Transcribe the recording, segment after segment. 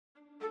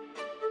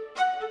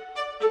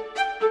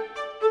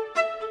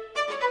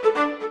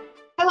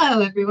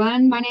Hello,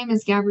 everyone. My name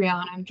is Gabrielle,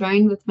 and I'm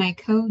joined with my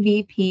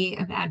co-VP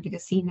of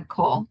Advocacy,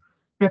 Nicole,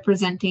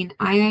 representing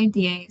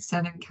IIDA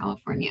Southern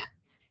California.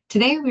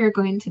 Today, we are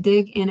going to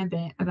dig in a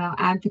bit about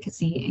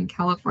advocacy in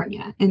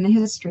California and the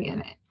history of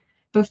it.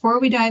 Before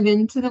we dive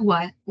into the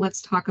what,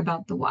 let's talk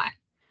about the why.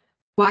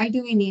 Why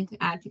do we need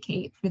to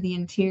advocate for the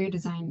interior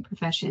design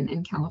profession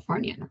in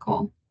California,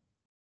 Nicole?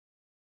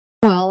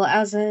 Well,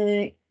 as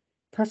a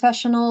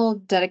professional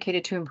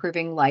dedicated to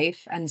improving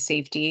life and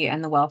safety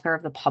and the welfare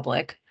of the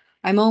public,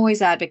 I'm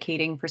always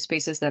advocating for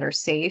spaces that are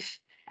safe,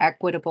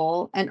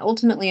 equitable, and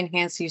ultimately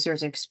enhance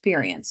users'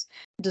 experience.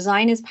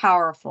 Design is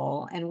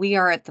powerful, and we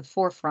are at the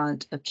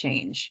forefront of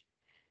change.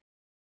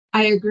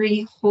 I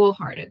agree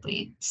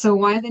wholeheartedly. So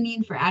why the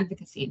need for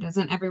advocacy?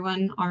 Doesn't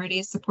everyone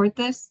already support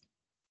this?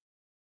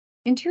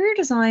 Interior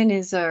design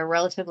is a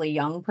relatively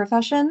young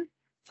profession,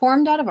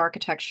 formed out of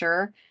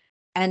architecture,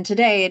 and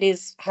today it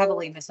is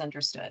heavily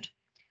misunderstood.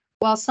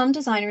 While some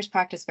designers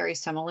practice very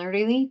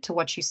similarly to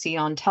what you see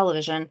on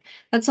television,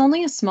 that's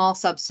only a small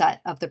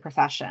subset of the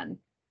profession.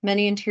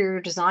 Many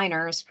interior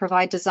designers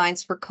provide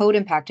designs for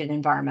code-impacted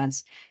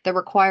environments that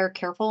require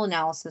careful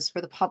analysis for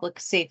the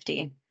public's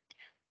safety.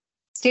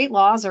 State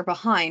laws are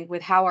behind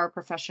with how our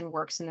profession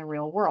works in the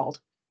real world.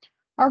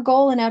 Our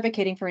goal in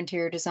advocating for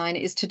interior design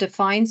is to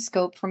define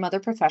scope from other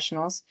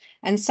professionals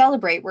and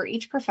celebrate where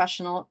each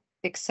professional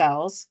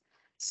excels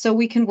so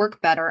we can work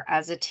better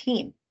as a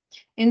team.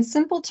 In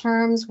simple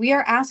terms, we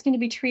are asking to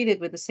be treated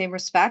with the same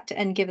respect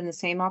and given the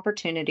same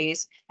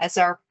opportunities as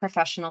our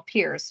professional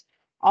peers,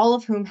 all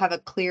of whom have a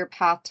clear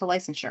path to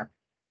licensure.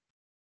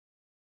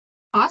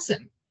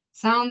 Awesome.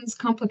 Sounds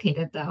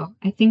complicated, though.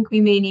 I think we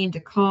may need to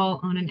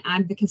call on an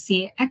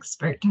advocacy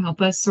expert to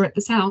help us sort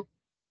this out.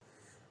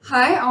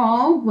 Hi,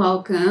 all.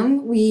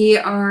 Welcome. We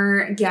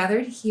are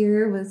gathered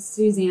here with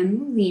Susanne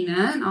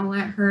Molina, and I'll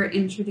let her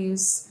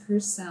introduce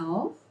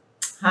herself.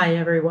 Hi,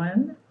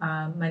 everyone.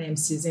 My name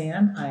is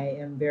Susanne. I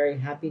am very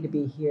happy to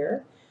be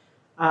here.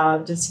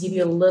 Just to give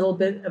you a little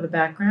bit of a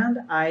background,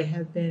 I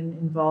have been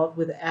involved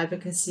with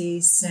advocacy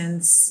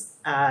since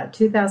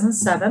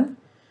 2007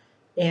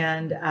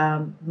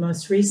 and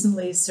most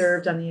recently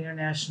served on the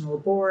international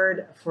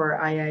board for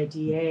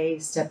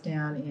IIDA, stepped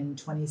down in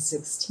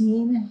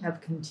 2016,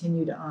 have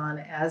continued on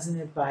as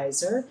an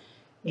advisor,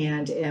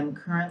 and am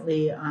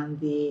currently on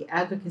the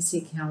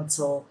Advocacy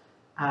Council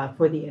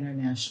for the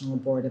International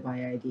Board of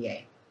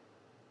IIDA.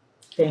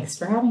 Thanks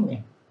for having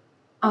me.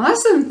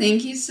 Awesome.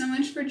 Thank you so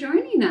much for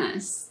joining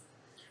us.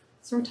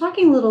 So we're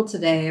talking a little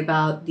today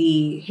about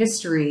the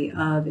history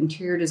of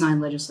interior design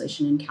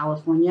legislation in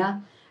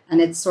California and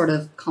its sort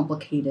of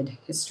complicated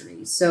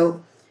history.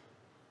 So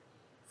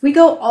if we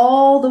go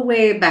all the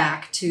way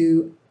back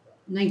to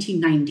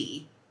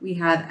 1990, we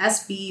have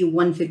SB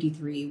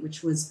 153,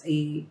 which was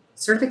a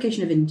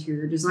certification of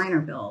interior designer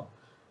bill.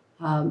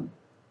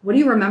 What do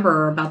you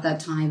remember about that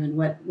time and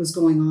what was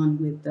going on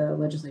with the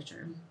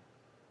legislature?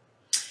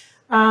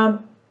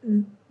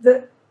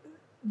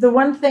 The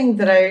one thing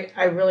that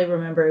I really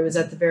remember, it was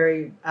at the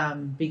very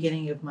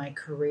beginning of my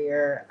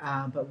career,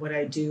 but what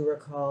I do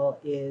recall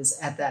is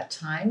at that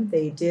time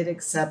they did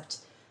accept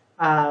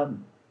a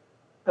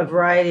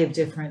variety of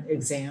different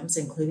exams,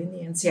 including the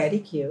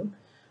NCIDQ,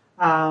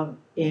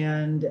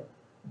 and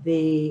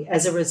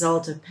as a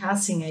result of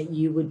passing it,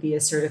 you would be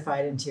a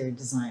certified interior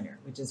designer,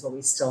 which is what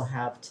we still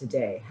have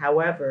today.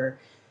 However,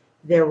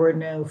 there were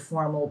no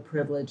formal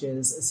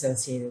privileges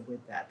associated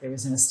with that. There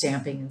was no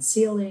stamping and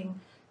sealing.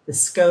 The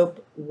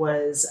scope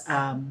was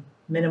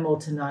minimal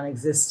to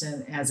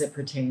non-existent as it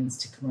pertains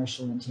to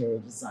commercial interior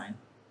design.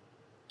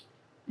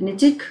 And it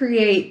did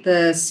create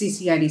the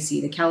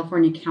CCIDC, the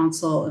California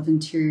Council of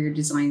Interior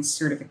Design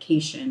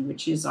Certification,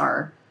 which is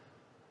our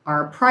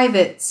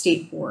private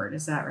state board.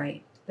 Is that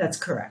right? That's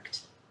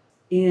correct.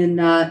 In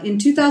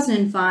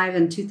 2005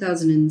 and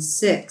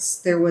 2006,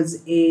 there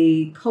was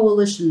a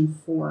coalition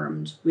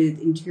formed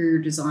with interior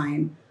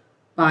design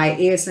by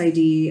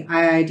ASID,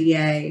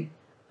 IIDA,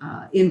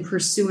 in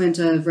pursuant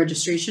of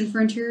registration for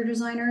interior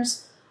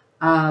designers.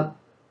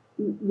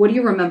 What do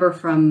you remember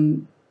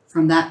from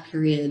that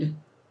period?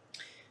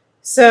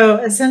 So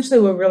essentially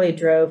what really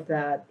drove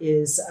that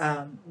is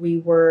we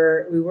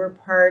were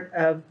part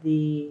of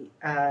the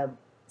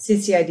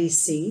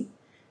CCIDC,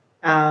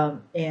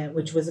 and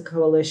which was a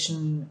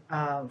coalition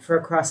for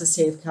across the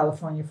state of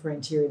California for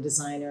interior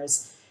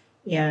designers.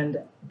 And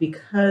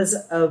because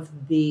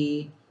of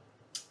the,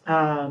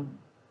 I'm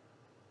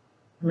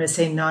going to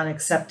say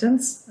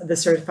non-acceptance of the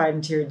certified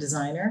interior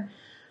designer,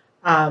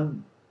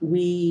 ASID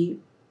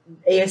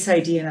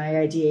and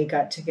IIDA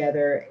got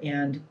together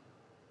and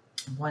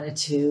wanted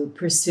to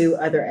pursue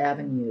other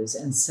avenues.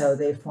 And so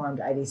they formed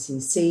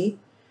IDCC,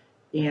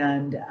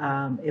 and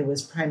it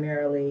was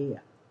primarily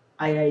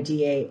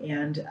IIDA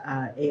and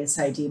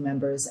ASID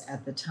members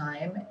at the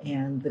time,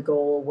 and the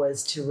goal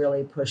was to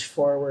really push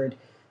forward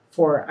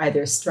for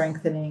either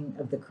strengthening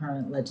of the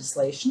current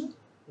legislation,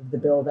 of the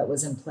bill that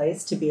was in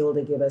place, to be able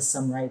to give us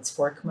some rights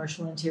for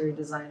commercial interior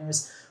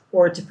designers,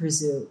 or to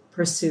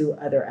pursue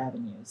other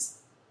avenues.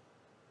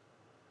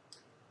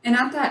 And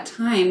at that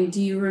time,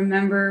 do you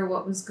remember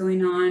what was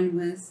going on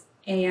with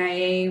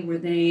AIA? Were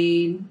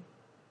they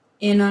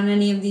in on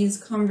any of these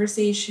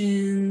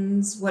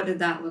conversations? What did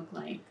that look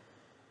like?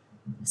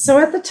 So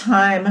at the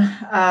time,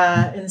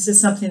 and this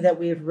is something that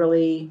we've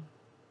really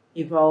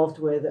evolved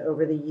with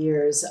over the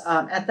years,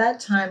 at that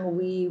time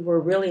we were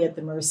really at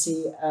the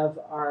mercy of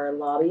our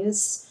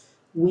lobbyists.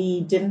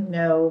 We didn't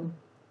know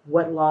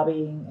what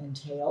lobbying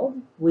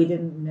entailed. We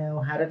didn't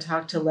know how to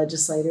talk to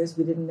legislators.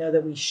 We didn't know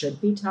that we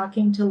should be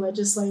talking to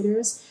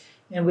legislators,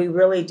 and we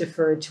really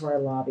deferred to our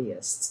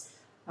lobbyists.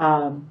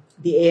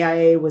 The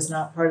AIA was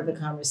not part of the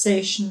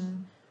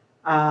conversation.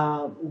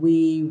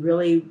 We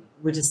really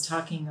were just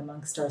talking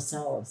amongst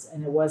ourselves,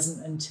 and it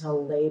wasn't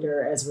until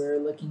later, as we were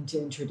looking to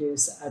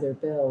introduce other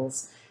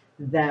bills,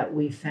 that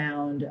we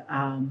found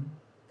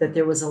that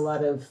there was a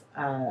lot of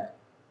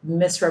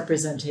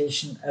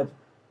misrepresentation of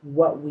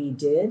what we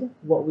did,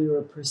 what we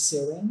were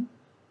pursuing,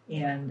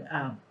 and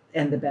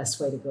the best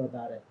way to go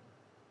about it.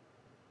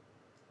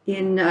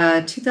 In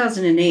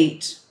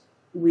 2008,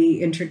 we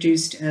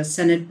introduced a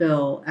Senate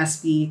bill,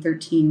 SB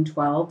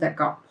 1312, that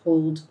got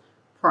pulled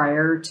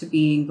prior to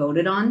being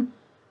voted on.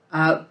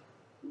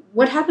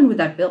 What happened with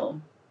that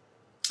bill?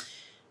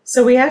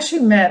 So we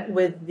actually met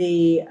with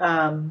the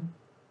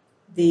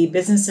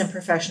Business and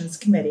Professions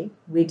Committee.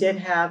 We did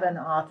have an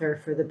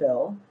author for the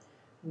bill.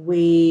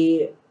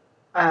 We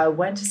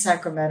went to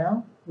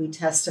Sacramento. We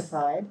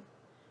testified,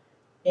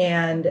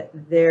 and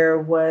there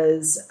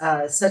was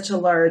such a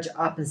large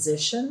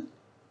opposition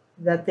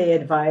that they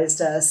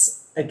advised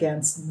us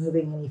against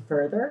moving any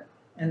further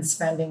and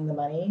spending the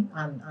money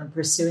on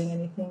pursuing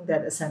anything,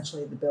 that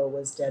essentially the bill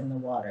was dead in the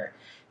water.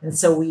 And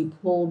so we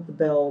pulled the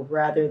bill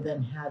rather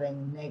than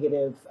having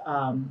negative,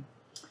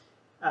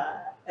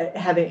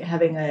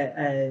 having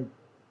a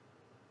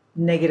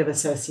negative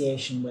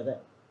association with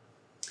it.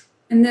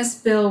 And this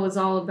bill was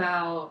all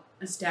about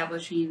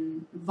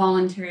establishing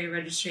voluntary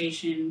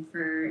registration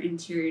for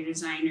interior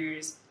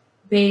designers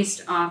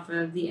based off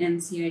of the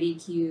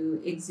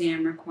NCIDQ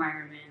exam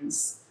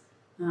requirements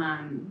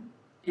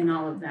and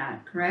all of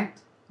that,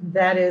 correct?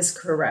 That is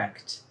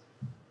correct.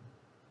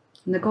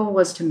 And the goal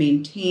was to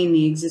maintain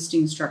the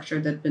existing structure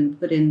that had been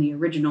put in the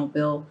original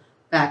bill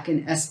back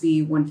in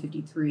SB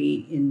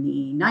 153 in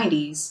the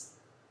 90s,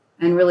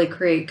 and really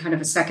create kind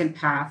of a second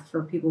path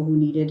for people who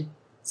needed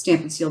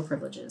stamp and seal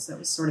privileges. That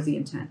was sort of the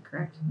intent,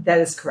 correct? That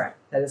is correct.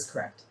 That is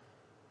correct.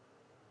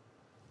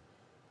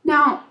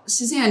 Now,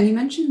 Susanne, you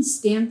mentioned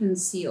stamp and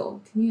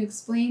seal. Can you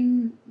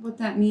explain what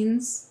that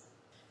means?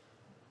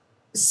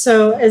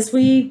 So as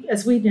we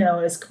know,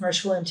 as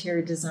commercial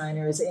interior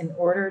designers, in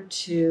order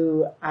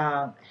to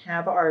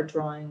have our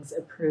drawings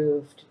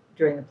approved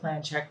during the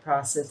plan check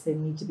process, they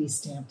need to be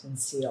stamped and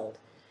sealed.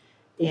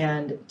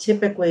 And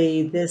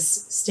typically this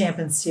stamp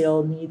and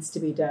seal needs to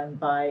be done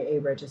by a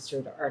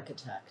registered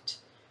architect.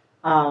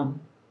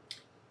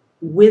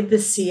 With the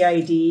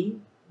CID,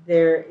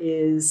 there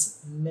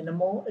is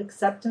minimal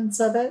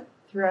acceptance of it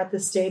throughout the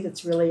state.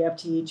 It's really up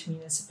to each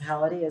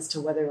municipality as to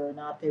whether or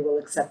not they will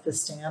accept the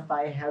stamp.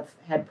 I have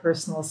had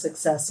personal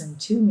success in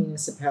 2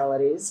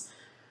 municipalities,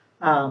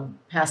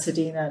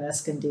 Pasadena and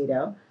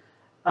Escondido.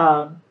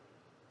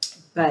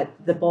 But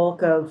the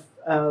bulk of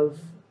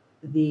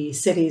the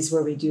cities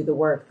where we do the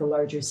work, the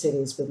larger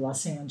cities with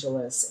Los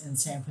Angeles and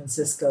San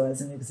Francisco as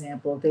an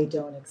example, they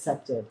don't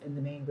accept it. And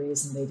the main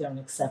reason they don't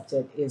accept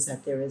it is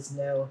that there is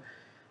no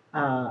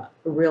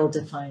real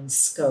defined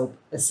scope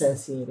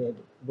associated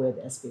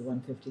with SB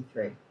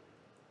 153.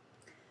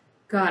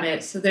 Got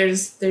it. So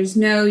there's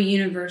no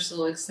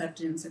universal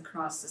acceptance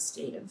across the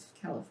state of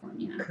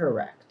California.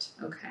 Correct.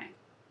 Okay.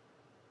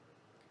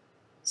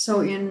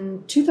 So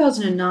in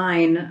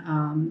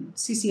 2009,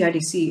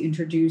 CCIDC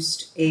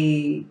introduced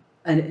a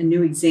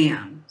new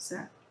exam. Is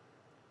that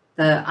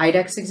the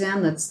IDEX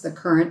exam? That's the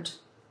current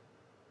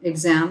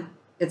exam.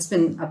 It's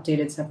been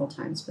updated several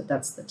times, but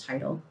that's the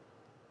title.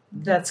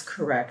 That's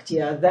correct.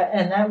 Yeah,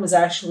 that was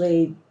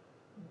actually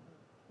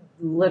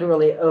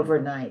literally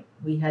overnight.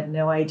 We had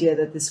no idea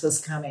that this was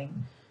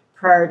coming.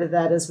 Prior to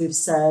that, as we've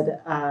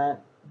said,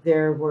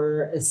 there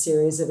were a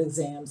series of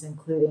exams,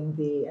 including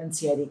the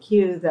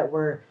NCIDQ, that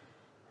were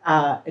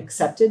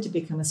accepted to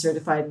become a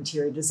certified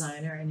interior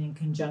designer, and in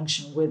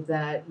conjunction with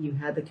that, you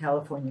had the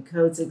California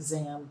Codes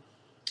exam.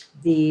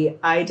 The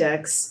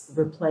IDEX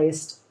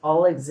replaced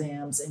all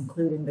exams,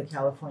 including the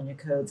California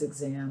Codes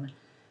exam.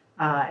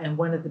 And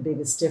one of the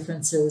biggest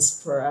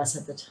differences for us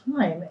at the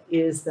time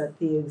is that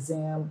the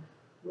exam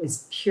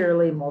was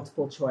purely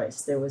multiple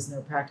choice. There was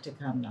no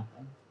practicum,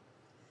 nothing.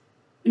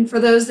 And for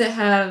those that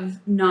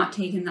have not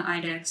taken the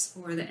IDEX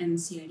or the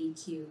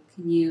NCIDQ,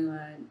 can you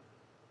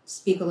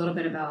speak a little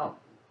bit about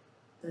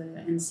the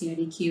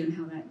NCIDQ and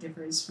how that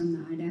differs from the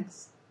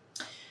IDEX?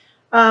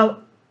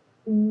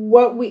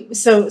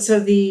 So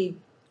the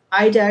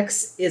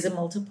IDEX is a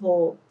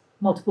multiple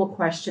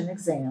question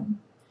exam.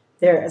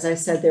 There, as I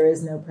said, there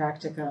is no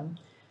practicum.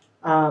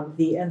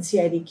 The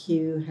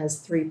NCIDQ has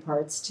 3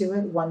 parts to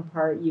it. One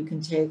part you can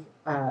take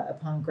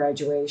upon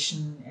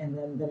graduation, and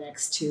then the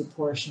next 2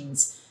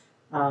 portions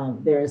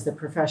There is the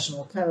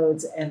professional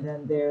codes, and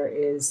then there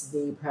is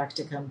the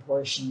practicum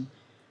portion.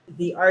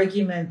 The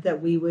argument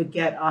that we would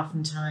get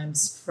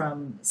oftentimes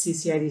from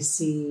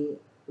CCIDC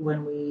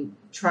when we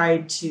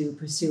tried to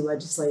pursue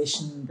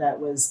legislation that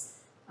was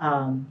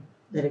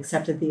that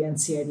accepted the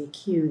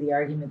NCIDQ, the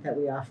argument that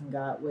we often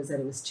got was that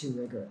it was too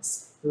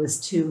rigorous. It was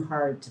too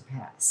hard to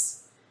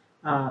pass.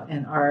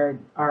 And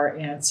our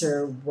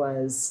answer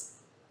was,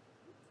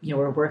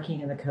 we're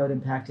working in the code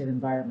impacted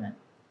environment.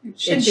 It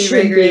should It be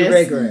should rigorous. be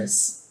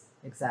rigorous.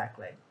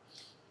 Exactly.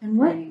 And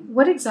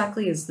what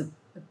exactly is the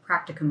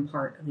practicum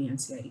part of the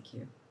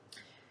NCIDQ?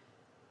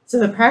 So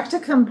the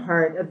practicum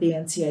part of the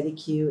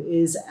NCIDQ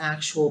is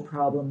actual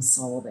problem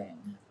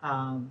solving.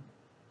 And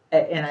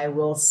I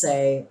will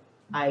say,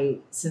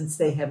 since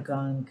they have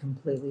gone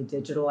completely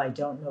digital, I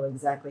don't know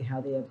exactly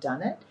how they have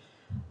done it.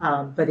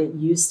 But it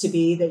used to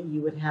be that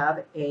you would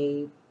have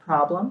a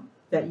problem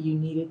that you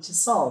needed to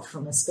solve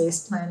from a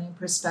space planning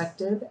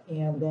perspective.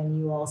 And then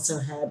you also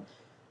had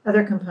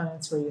other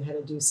components where you had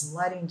to do some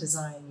lighting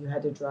design, you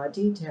had to draw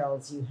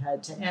details, you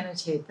had to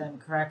annotate them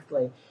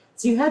correctly.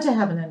 So you had to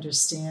have an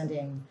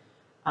understanding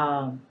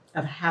of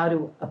how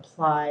to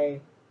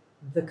apply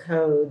the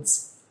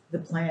codes, the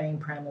planning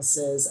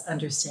premises,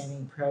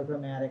 understanding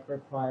programmatic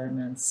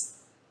requirements,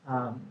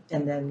 and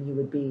then you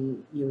would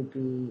be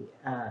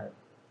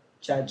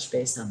judged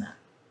based on that.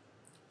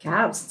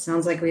 Gabs, it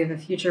sounds like we have a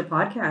future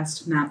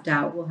podcast mapped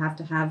out. We'll have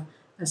to have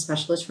a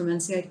specialist from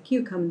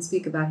NCIDQ come and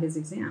speak about his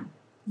exam.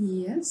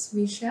 Yes,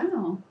 we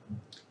shall.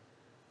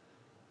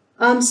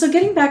 So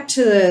getting back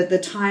to the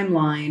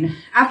timeline,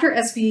 after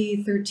SB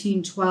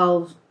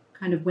 1312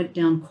 kind of went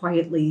down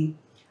quietly,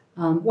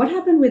 what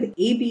happened with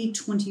AB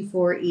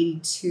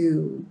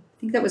 2482? I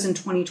think that was in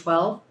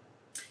 2012.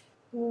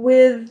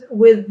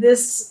 With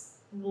this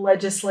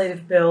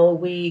legislative bill,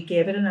 we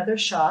gave it another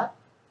shot.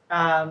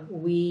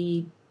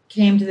 We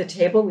came to the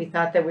table. We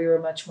thought that we were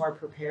much more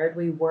prepared.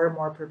 We were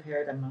more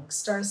prepared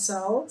amongst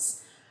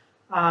ourselves.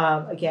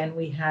 Again,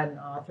 we had an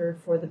author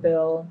for the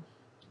bill.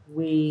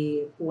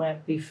 We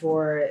went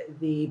before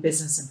the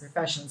Business and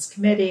Professions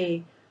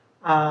Committee.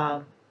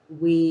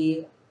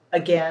 We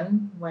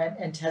again went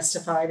and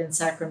testified in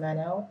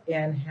Sacramento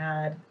and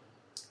had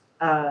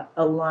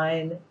a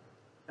line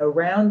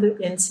around the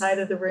inside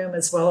of the room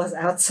as well as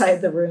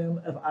outside the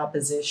room of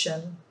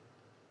opposition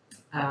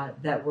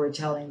that were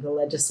telling the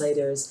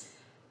legislators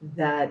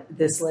that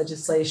this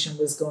legislation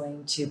was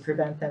going to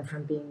prevent them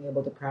from being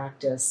able to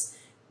practice,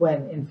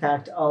 when in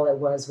fact all it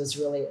was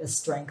really a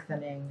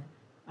strengthening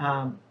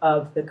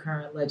of the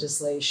current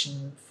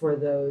legislation for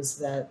those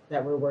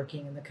that were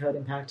working in the code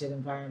impacted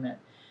environment.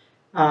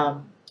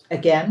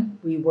 Again,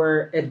 we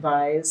were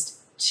advised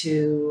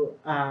to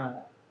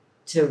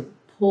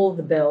pull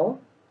the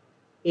bill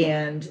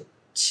and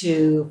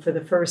for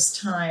the first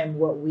time,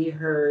 what we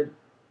heard,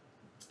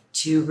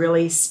 to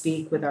really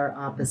speak with our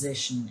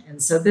opposition.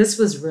 And so this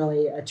was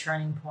really a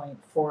turning point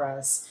for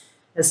us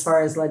as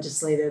far as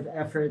legislative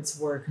efforts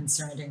were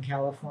concerned in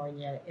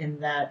California, in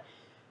that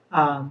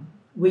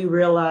we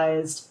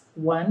realized,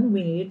 one,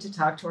 we needed to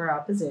talk to our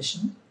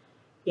opposition.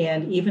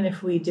 And even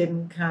if we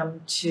didn't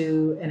come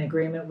to an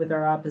agreement with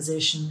our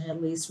opposition,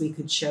 at least we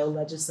could show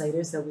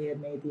legislators that we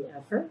had made the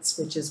efforts,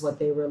 which is what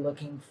they were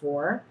looking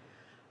for.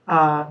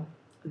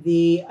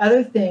 The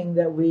other thing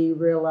that we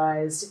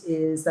realized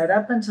is that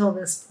up until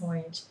this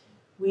point,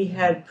 we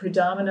had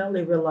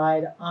predominantly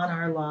relied on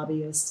our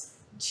lobbyists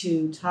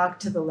to talk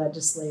to the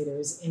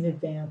legislators in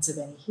advance of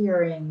any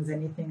hearings,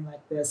 anything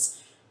like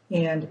this,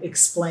 and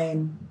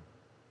explain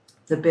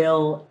the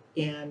bill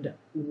and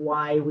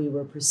why we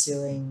were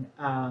pursuing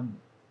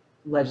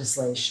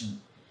legislation.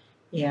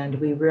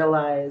 And we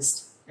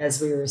realized as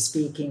we were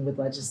speaking with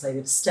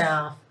legislative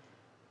staff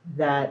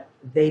that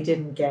they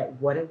didn't get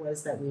what it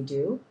was that we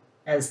do,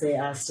 as they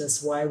asked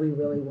us why we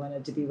really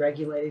wanted to be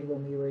regulated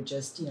when we were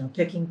just,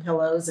 picking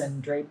pillows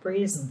and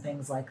draperies and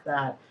things like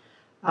that.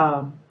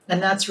 And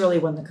that's really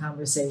when the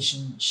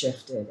conversation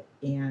shifted.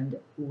 And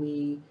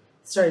we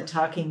started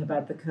talking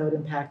about the code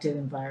impacted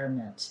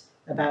environment,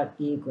 about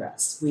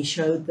egress. We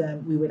showed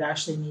them, we would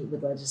actually meet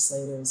with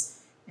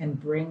legislators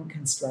and bring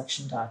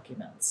construction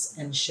documents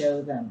and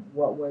show them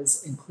what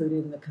was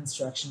included in the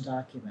construction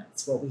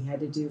documents, what we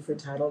had to do for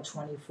Title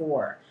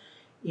 24,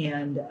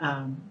 and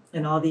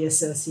all the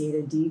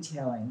associated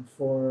detailing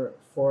for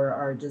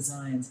our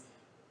designs.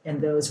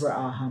 And those were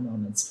aha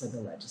moments for the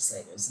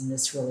legislators. And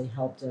this really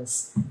helped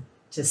us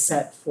to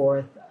set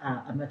forth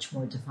a much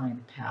more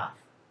defined path.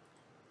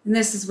 And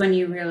this is when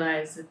you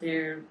realized that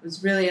there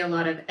was really a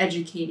lot of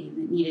educating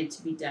that needed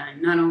to be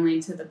done, not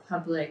only to the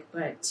public,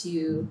 but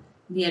to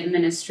the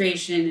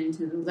administration and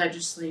to the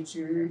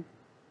legislature.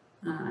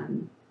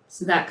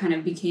 So that kind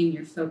of became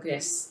your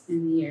focus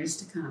in the years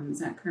to come.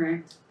 Is that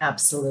correct?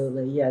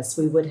 Absolutely, yes.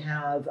 We would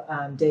have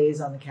days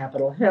on the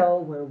Capitol Hill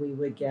where we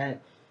would get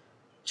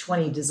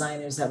 20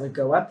 designers that would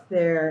go up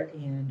there,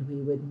 and we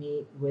would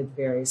meet with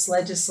various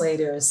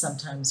legislators,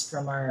 sometimes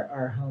from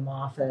our home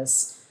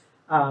office,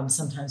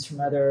 sometimes from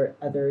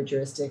other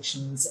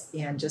jurisdictions,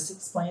 and just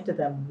explain to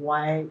them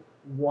why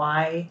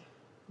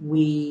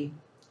we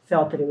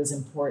felt that it was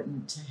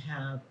important to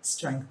have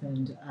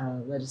strengthened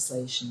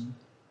legislation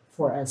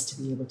for us to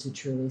be able to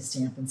truly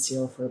stamp and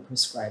seal for a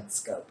prescribed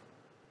scope.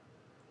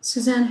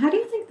 Suzanne, how do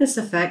you think this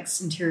affects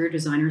interior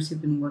designers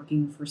who've been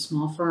working for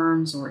small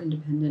firms or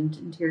independent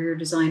interior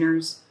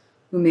designers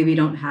who maybe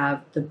don't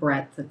have the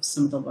breadth of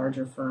some of the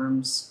larger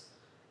firms?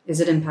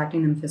 Is it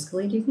impacting them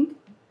fiscally, do you think?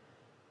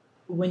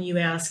 When you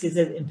ask, is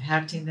it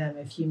impacting them,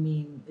 if you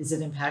mean, is it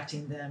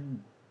impacting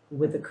them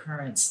with the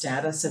current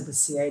status of the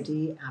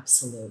CID?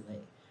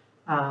 Absolutely.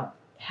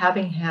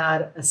 Having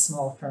had a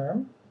small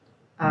firm,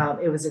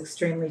 it was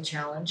extremely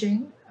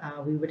challenging.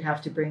 We would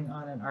have to bring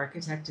on an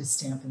architect to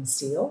stamp and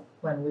seal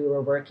when we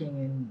were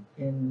working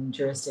in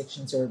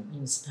jurisdictions or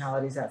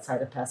municipalities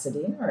outside of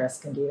Pasadena or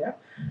Escondido,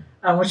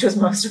 which was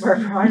most of our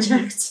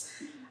projects.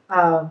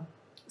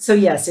 So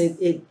yes,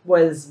 it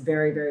was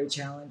very, very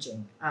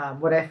challenging.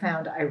 What I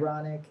found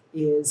ironic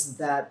is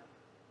that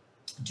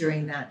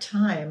during that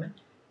time,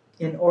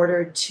 in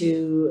order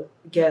to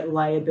get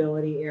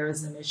liability,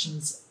 errors, and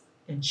omissions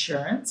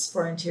insurance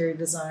for interior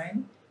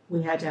design,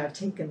 we had to have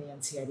taken the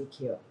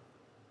NCIDQ.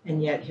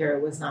 And yet here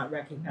it was not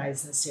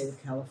recognized in the state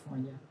of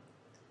California.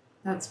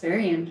 That's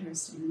very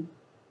interesting.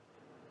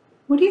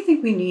 What do you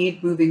think we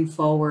need moving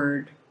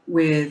forward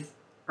with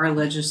our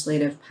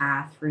legislative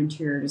path for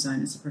interior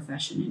design as a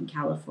profession in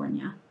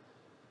California?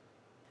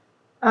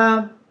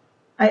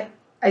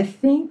 I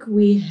think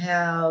we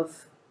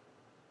have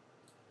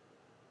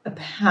a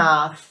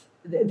path.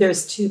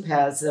 There's two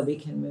paths that we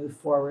can move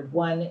forward.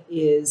 One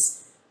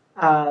is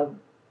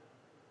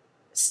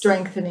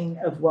strengthening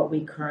of what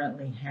we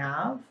currently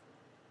have,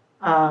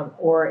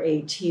 or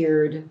a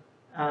tiered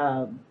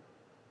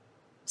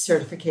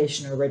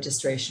certification or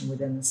registration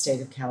within the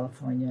state of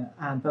California,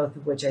 both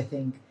of which I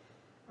think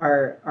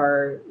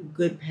are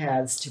good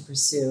paths to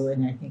pursue.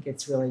 And I think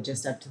it's really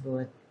just up to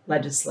the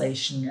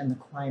legislation and the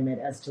climate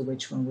as to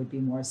which one would be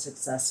more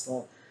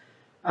successful.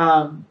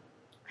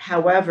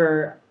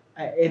 However,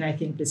 and I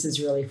think this is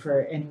really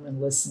for anyone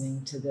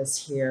listening to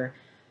this here,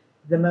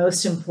 the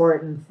most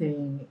important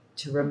thing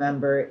to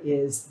remember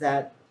is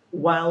that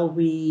while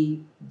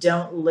we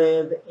don't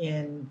live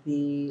in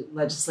the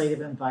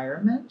legislative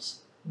environment,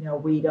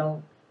 we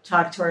don't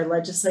talk to our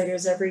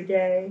legislators every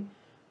day,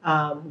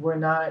 we're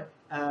not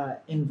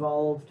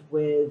involved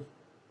with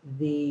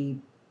the,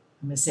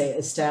 I'm going to say,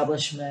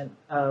 establishment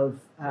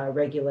of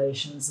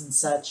regulations and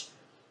such,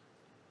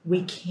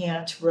 we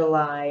can't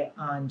rely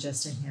on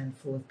just a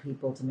handful of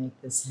people to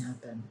make this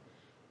happen.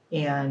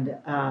 And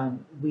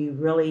we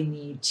really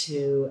need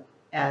to,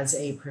 as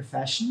a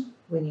profession,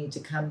 we need to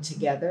come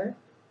together.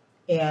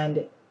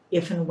 And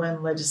if and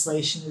when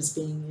legislation is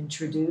being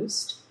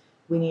introduced,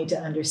 we need to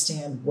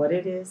understand what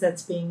it is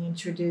that's being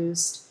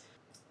introduced.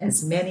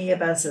 As many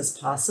of us as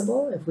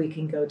possible, if we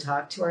can go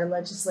talk to our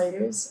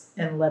legislators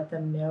and let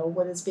them know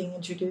what is being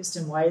introduced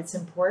and why it's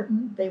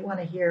important, they want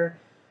to hear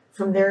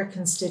from their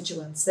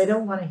constituents. They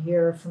don't want to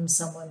hear from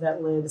someone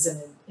that lives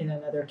in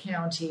another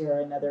county or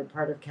another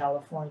part of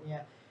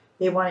California.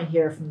 They want to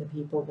hear from the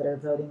people that are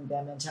voting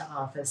them into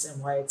office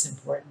and why it's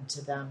important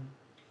to them.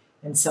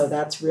 And so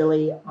that's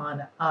really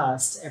on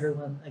us,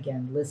 everyone,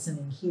 again,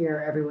 listening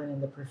here, everyone in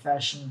the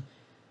profession,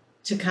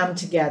 to come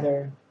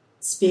together,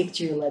 speak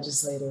to your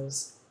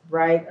legislators,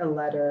 write a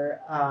letter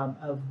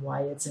of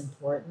why it's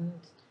important.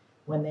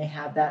 When they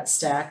have that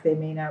stack, they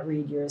may not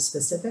read yours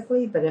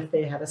specifically, but if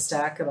they have a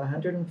stack of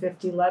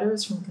 150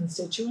 letters from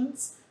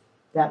constituents,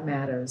 that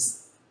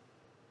matters.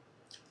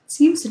 It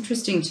seems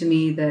interesting to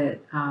me that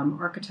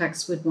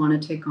architects would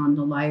want to take on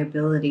the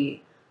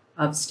liability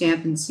of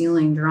stamp and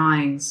sealing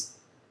drawings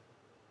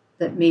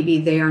that maybe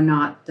they are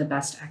not the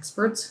best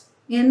experts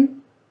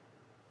in.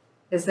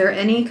 Is there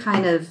any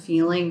kind of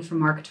feeling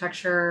from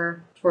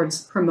architecture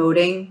towards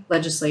promoting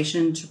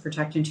legislation to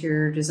protect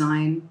interior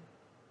design,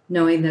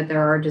 knowing that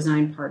there are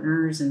design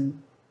partners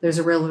and there's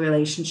a real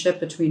relationship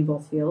between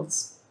both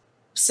fields?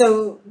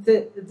 So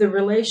the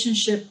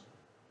relationship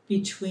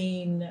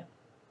between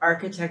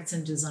architects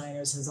and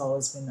designers has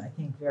always been, I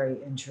think,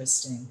 very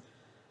interesting.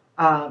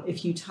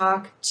 If you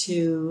talk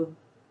to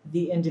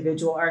the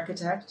individual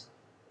architect,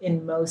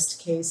 in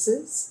most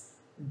cases,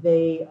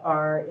 they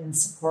are in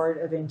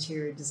support of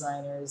interior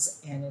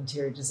designers and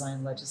interior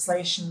design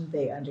legislation.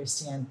 They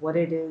understand what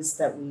it is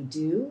that we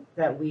do,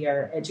 that we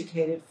are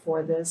educated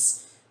for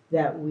this,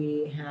 that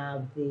we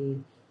have the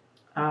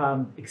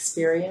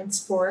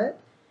experience for it,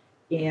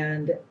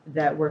 and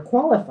that we're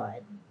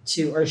qualified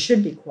to, or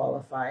should be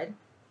qualified,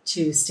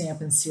 to stamp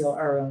and seal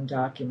our own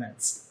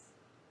documents.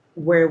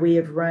 Where we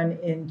have run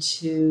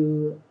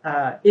into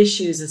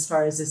issues as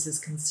far as this is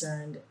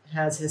concerned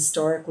has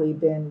historically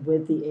been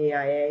with the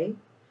AIA.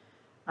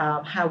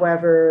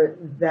 However,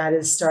 that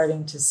is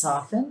starting to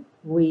soften.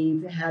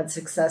 We've had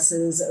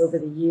successes over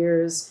the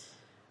years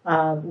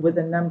with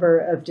a number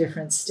of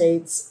different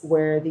states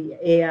where the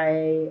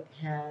AIA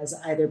has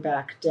either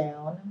backed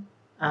down,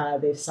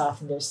 they've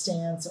softened their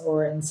stance,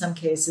 or in some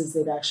cases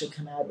they've actually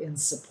come out in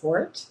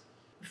support.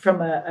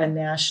 From a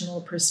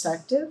national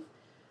perspective,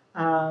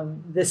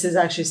 this is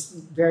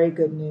actually very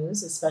good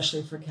news,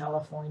 especially for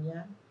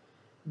California.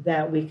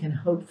 that we can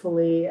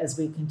hopefully, as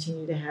we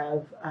continue to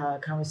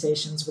have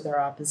conversations with our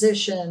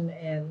opposition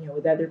and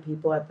with other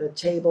people at the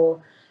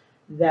table,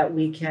 that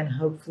we can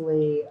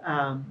hopefully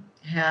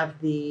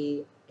have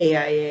the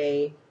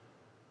AIA,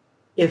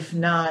 if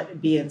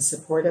not be in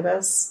support of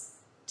us,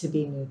 to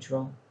be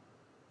neutral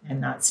and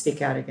not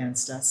speak out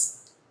against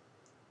us.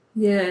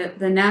 Yeah,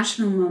 the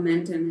national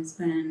momentum has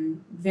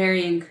been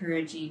very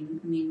encouraging.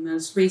 I mean,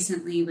 most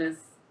recently with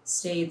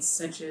states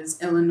such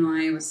as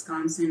Illinois,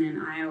 Wisconsin,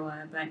 and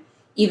Iowa, but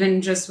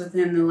even just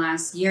within the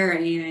last year,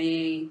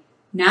 AIA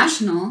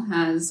National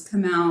has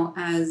come out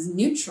as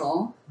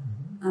neutral,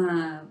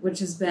 which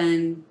has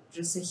been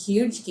just a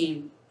huge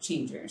game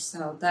changer.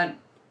 So that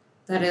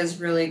is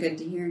really good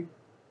to hear.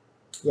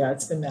 Yeah,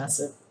 it's been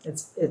massive.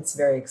 It's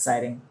very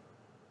exciting.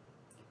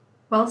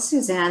 Well,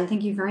 Susanne,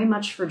 thank you very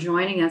much for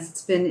joining us.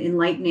 It's been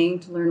enlightening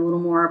to learn a little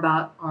more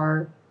about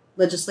our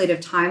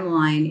legislative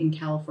timeline in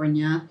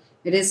California.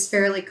 It is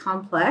fairly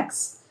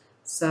complex,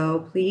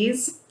 so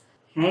please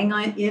hang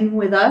on in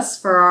with us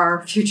for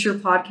our future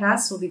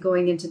podcasts. We'll be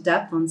going into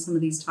depth on some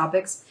of these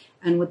topics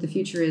and what the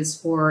future is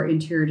for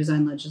interior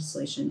design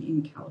legislation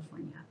in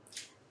California.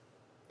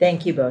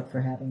 Thank you both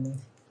for having me.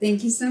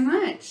 Thank you so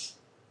much.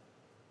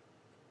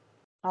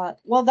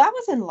 Well, that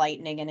was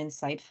enlightening and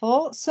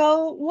insightful.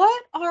 So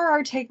what are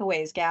our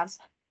takeaways, Gabs?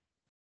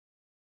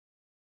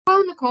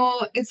 Well,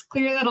 Nicole, it's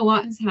clear that a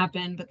lot has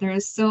happened, but there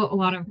is still a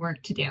lot of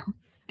work to do.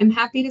 I'm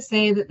happy to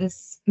say that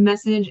this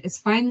message is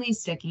finally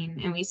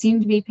sticking, and we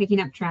seem to be picking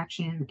up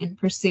traction in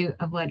pursuit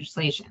of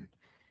legislation.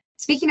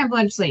 Speaking of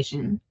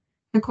legislation,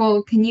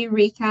 Nicole, can you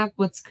recap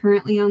what's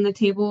currently on the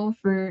table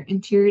for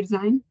interior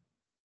design?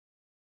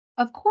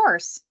 Of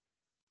course.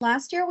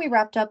 Last year, we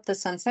wrapped up the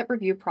sunset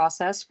review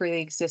process for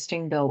the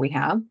existing bill we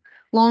have.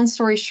 Long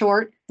story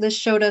short, this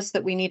showed us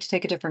that we need to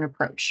take a different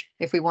approach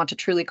if we want to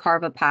truly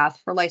carve a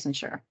path for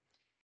licensure.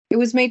 It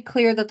was made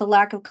clear that the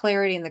lack of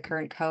clarity in the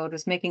current code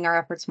was making our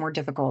efforts more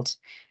difficult,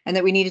 and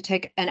that we need to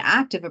take an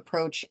active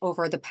approach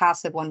over the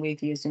passive one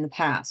we've used in the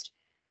past.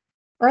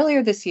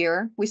 Earlier this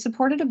year, we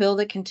supported a bill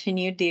that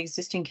continued the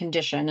existing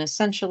condition and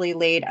essentially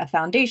laid a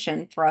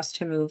foundation for us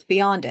to move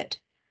beyond it.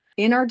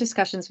 In our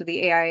discussions with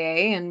the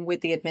AIA and with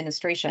the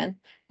administration,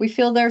 we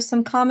feel there's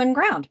some common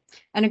ground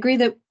and agree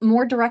that a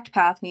more direct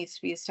path needs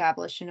to be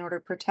established in order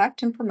to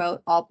protect and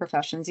promote all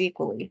professions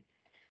equally.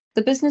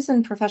 The Business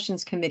and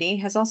Professions Committee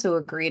has also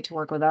agreed to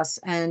work with us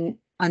on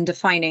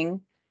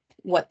defining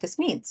what this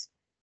means.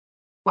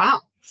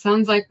 Wow,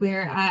 sounds like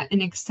we're at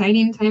an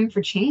exciting time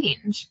for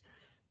change.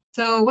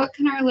 So what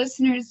can our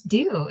listeners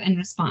do in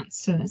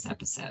response to this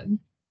episode?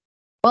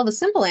 Well, the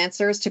simple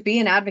answer is to be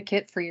an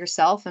advocate for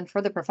yourself and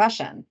for the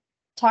profession.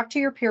 Talk to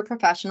your peer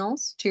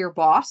professionals, to your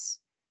boss,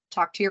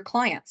 talk to your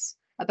clients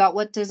about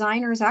what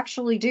designers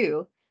actually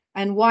do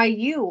and why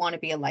you want to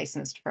be a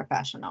licensed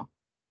professional.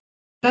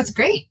 That's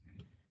great.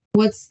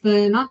 What's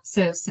the not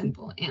so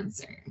simple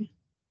answer?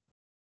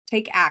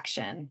 Take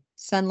action.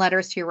 Send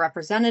letters to your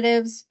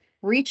representatives,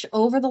 reach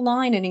over the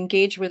line and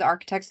engage with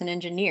architects and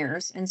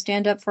engineers, and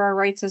stand up for our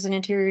rights as an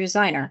interior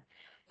designer.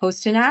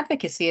 Host an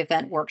advocacy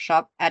event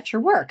workshop at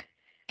your work.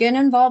 Get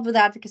involved with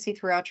advocacy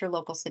throughout your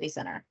local city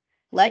center.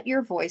 Let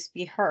your voice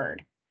be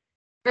heard.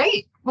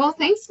 Great. Well,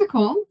 thanks,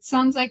 Nicole.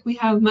 Sounds like we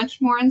have much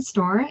more in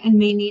store and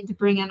may need to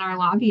bring in our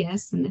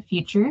lobbyists in the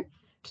future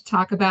to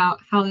talk about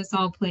how this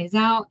all plays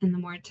out and the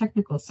more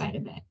technical side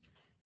of it.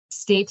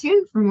 Stay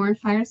tuned for more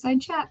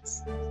Fireside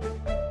Chats.